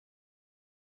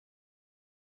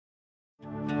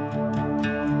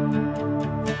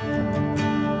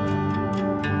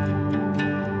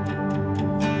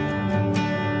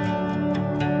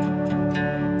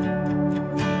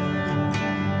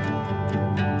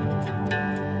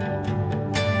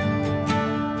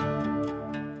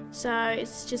So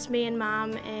it's just me and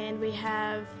Mum, and we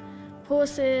have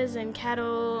horses and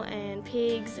cattle and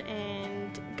pigs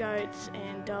and goats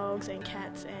and dogs and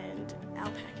cats and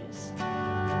alpacas.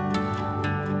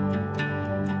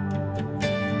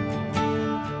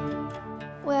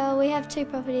 Well, we have 2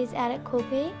 properties out at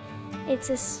Quilpie. It's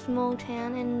a small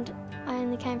town and I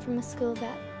only came from a school of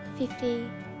about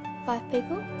 55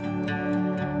 people.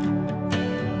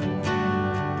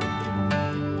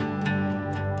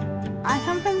 I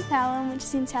come from Fairholme, which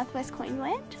is in southwest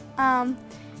Queensland.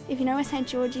 If you know where St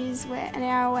George is, we're an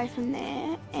hour away from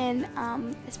there, and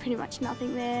there's pretty much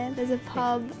nothing there. There's a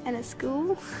pub and a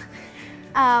school,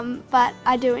 but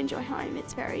I do enjoy home.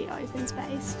 It's very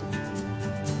open-spaced.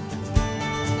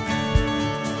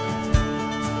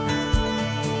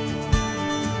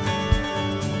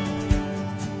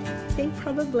 I think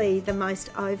probably the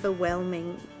most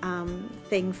overwhelming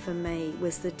thing for me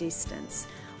was the distance.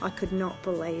 I could not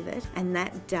believe it, and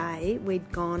that day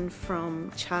we'd gone from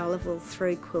Charleville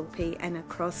through Quilpie and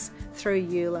across through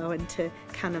Yulo and to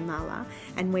Cunnamulla,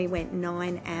 and we went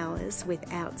 9 hours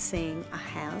without seeing a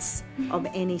house of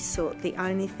any sort. The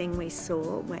only thing we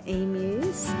saw were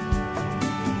emus.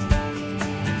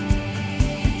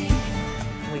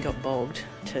 We got bogged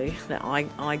too. That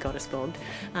I got us bogged.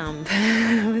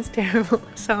 It was terrible,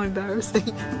 so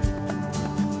embarrassing.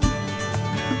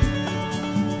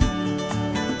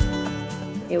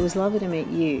 It was lovely to meet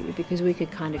you because we could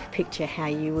kind of picture how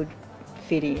you would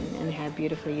fit in and how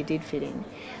beautifully you did fit in.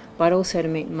 But also to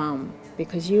meet Mum,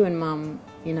 because you and Mum,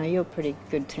 you know, you're a pretty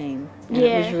good team. And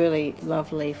yeah. It was really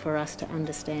lovely for us to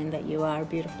understand that you are a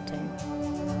beautiful team.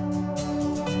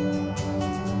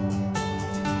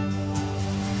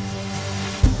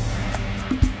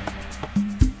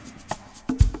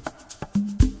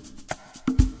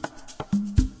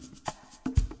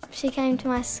 She came to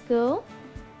my school.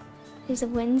 It was a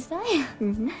Wednesday,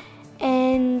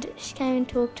 and she came and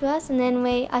talked to us, and then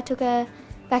I took her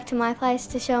back to my place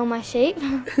to show her my sheep,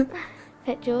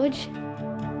 Pet George.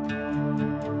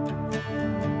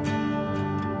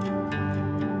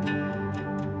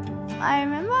 I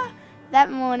remember that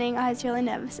morning I was really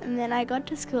nervous, and then I got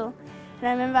to school, and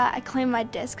I remember I cleaned my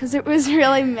desk because it was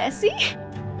really messy.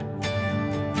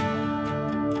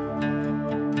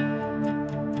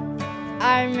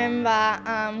 I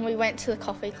remember we went to the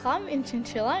coffee club in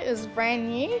Chinchilla. It was brand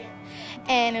new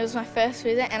and it was my first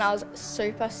visit and I was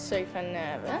super, super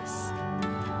nervous.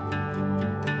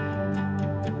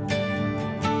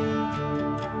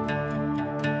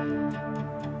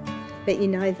 But you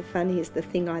know, the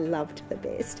thing I loved the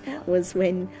best was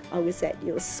when I was at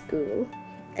your school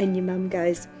and your mum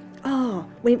goes, "Oh,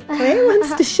 Claire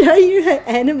wants to show you her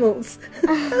animals."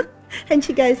 And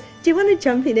she goes, "Do you want to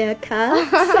jump in our car?"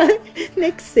 So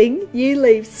next thing, you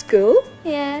leave school.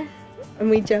 Yeah. And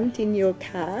we jumped in your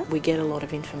car. We get a lot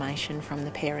of information from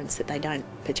the parents that they don't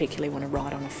particularly want to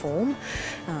write on a form.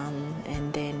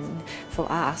 And then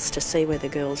for us to see where the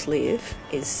girls live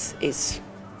is it's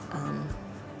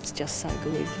just so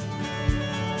good.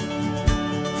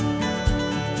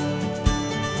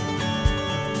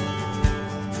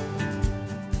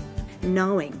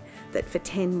 Knowing that for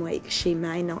 10 weeks she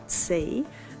may not see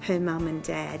her mum and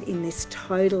dad in this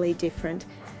totally different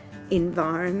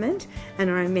environment. And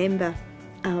I remember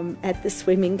at the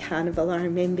swimming carnival, I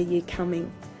remember you coming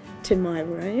to my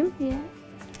room. Yeah.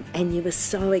 And you were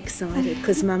so excited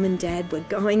because Mum and Dad were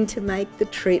going to make the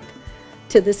trip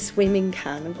to the swimming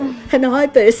carnival. And I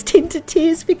burst into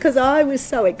tears because I was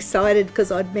so excited because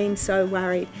I'd been so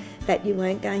worried that you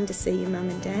weren't going to see your Mum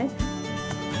and Dad.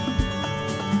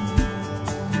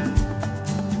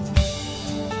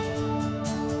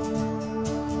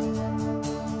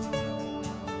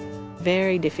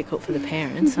 Very difficult for the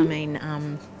parents. I mean,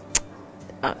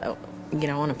 you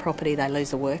know, on a property they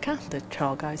lose a worker, the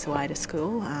child goes away to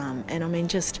school, and I mean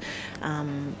just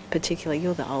particularly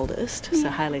you're the oldest, so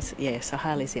Hayley's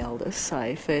the oldest,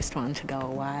 so first one to go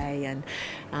away, and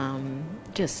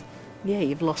just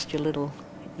you've lost your little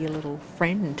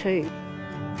friend too.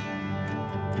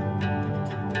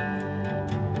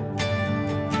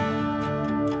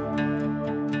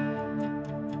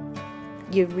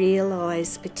 You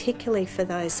realise, particularly for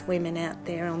those women out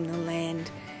there on the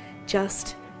land,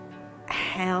 just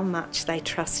how much they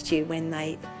trust you when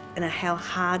they, and how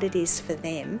hard it is for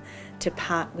them to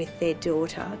part with their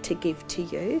daughter to give to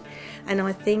you. And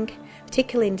I think,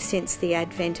 particularly since the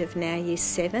advent of now Year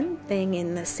 7, being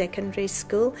in the secondary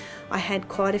school, I had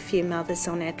quite a few mothers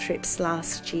on our trips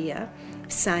last year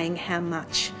saying how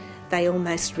much they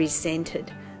almost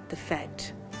resented the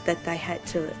fact that they had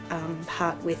to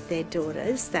part with their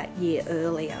daughters that year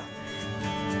earlier.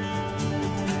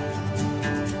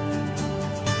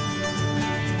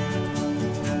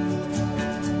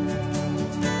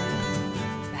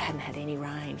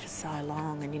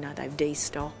 and, you know, they've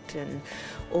destocked and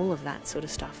all of that sort of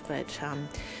stuff. But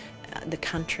the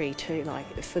country too,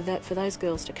 like for those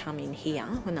girls to come in here,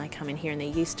 when they come in here and they're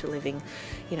used to living,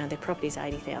 you know, their property's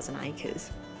 80,000 acres,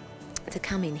 to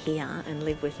come in here and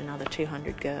live with another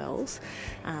 200 girls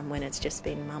when it's just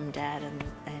been mum, dad and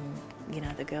you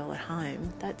know, the girl at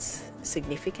home, that's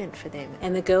significant for them.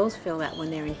 And the girls feel that when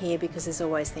they're in here because there's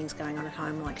always things going on at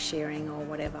home like sharing or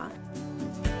whatever.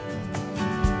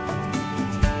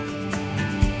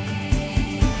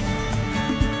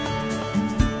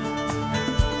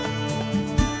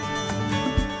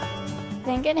 I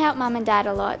think it helped Mum and Dad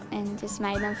a lot and just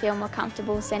made them feel more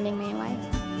comfortable sending me away.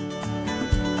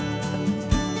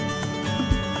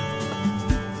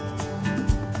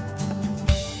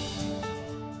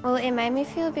 Well, it made me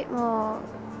feel a bit more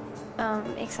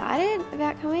excited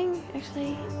about coming,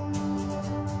 actually.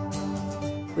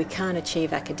 We can't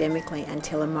achieve academically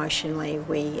until emotionally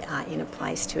we are in a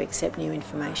place to accept new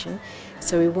information.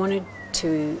 So we wanted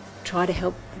to try to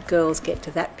help girls get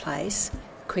to that place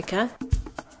quicker.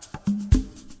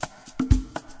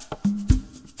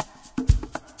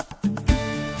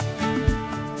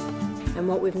 And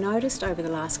what we've noticed over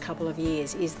the last couple of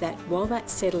years is that while that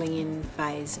settling in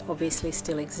phase obviously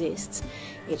still exists,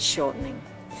 it's shortening.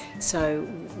 So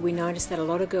we noticed that a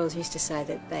lot of girls used to say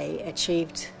that they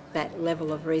achieved that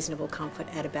level of reasonable comfort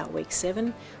at about week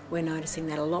 7. We're noticing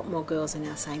that a lot more girls are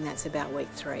now saying that's about week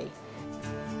 3.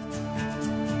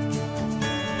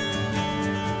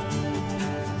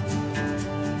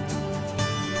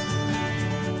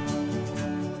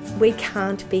 We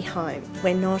can't be home,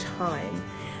 we're not home.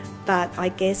 But I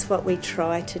guess what we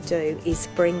try to do is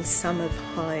bring some of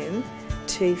home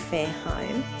to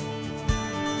Fairholme.